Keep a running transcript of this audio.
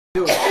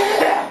do it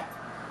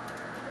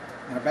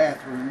in a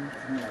bathroom,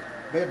 in a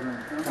bedroom,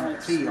 kind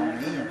of tea on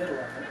the end.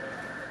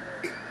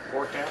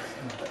 Forecast.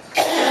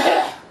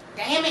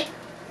 Damn it!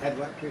 Had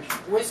electrician.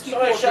 Whiskey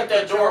Somebody for shut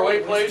Victor that doorway,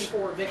 Charlie, please. Whiskey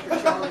for Victor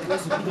Charlie,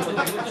 whiskey for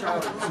Victor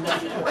Charlie.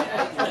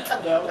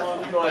 That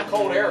one, you know, that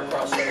cold air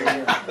across there.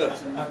 I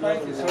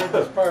think it served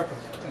its purpose.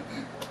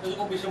 There's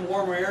going to be some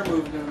warmer air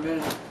moving in a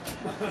minute.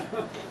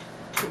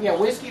 Yeah,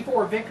 whiskey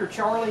for Victor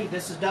Charlie.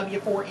 This is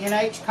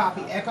W4NH.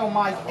 Copy Echo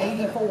Mike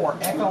 84.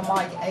 Echo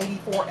Mike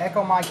 84.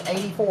 Echo Mike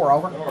 84.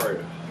 Over.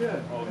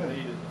 Good. All you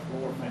need is the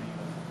floor fan.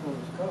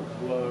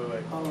 Blow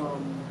a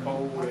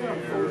cold air.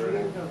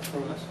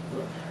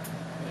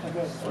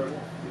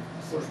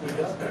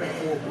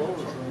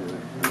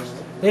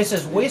 This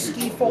is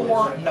Whiskey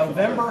for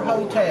November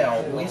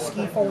Hotel.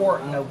 Whiskey for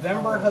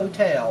November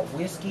Hotel.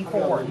 Whiskey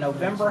for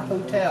November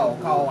Hotel.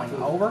 Calling.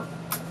 Over.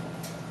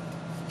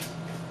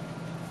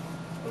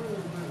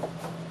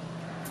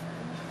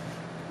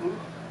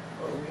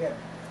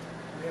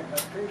 We had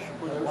electrician.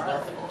 There's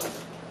nothing on it.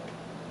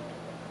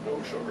 No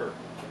sugar.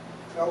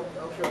 No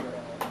sugar.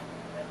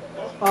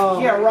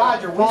 Yeah,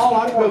 Roger. Paul, I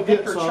Whiskey can go for get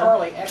Victor some.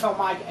 Charlie. Echo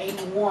Mike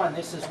 81.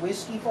 This is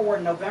Whiskey for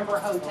November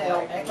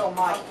Hotel. Echo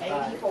Mike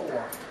 84.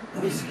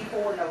 Whiskey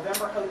for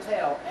November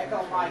Hotel.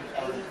 Echo Mike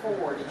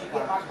 84. Did you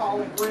get my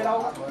calling grid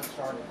over? I must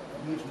start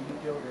using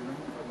utility room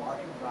for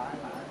washing, drying,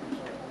 ironing, and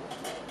so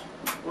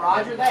forth.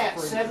 Roger that.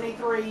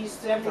 73s,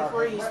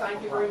 73s.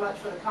 Thank you very much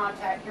for the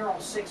contact here on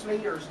 6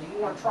 meters. Do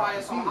you want to try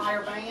us on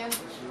higher band?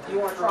 Do you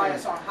want to try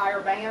us on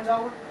higher band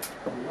over?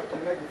 What do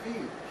you make it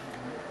feel?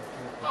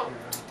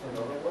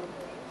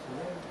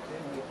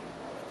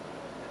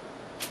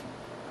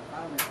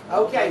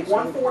 Okay,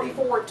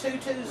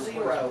 144-220.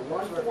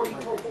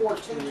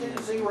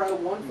 144-220.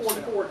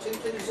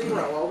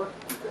 144-220. Over.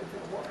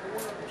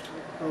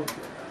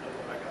 Okay.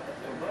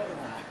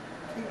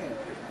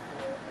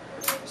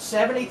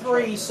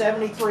 73s,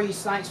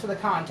 73s. Thanks for the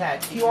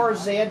contact.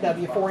 QRZ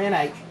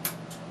W4NH.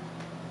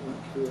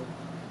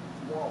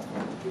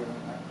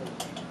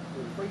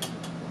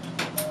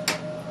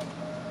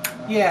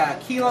 Yeah,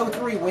 Kilo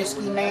 3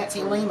 Whiskey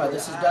Nancy Lima.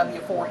 This is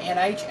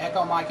W4NH.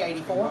 Echo Mike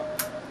 84.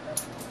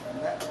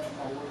 And that was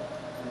over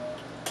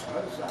the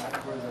other side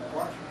where the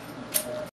washer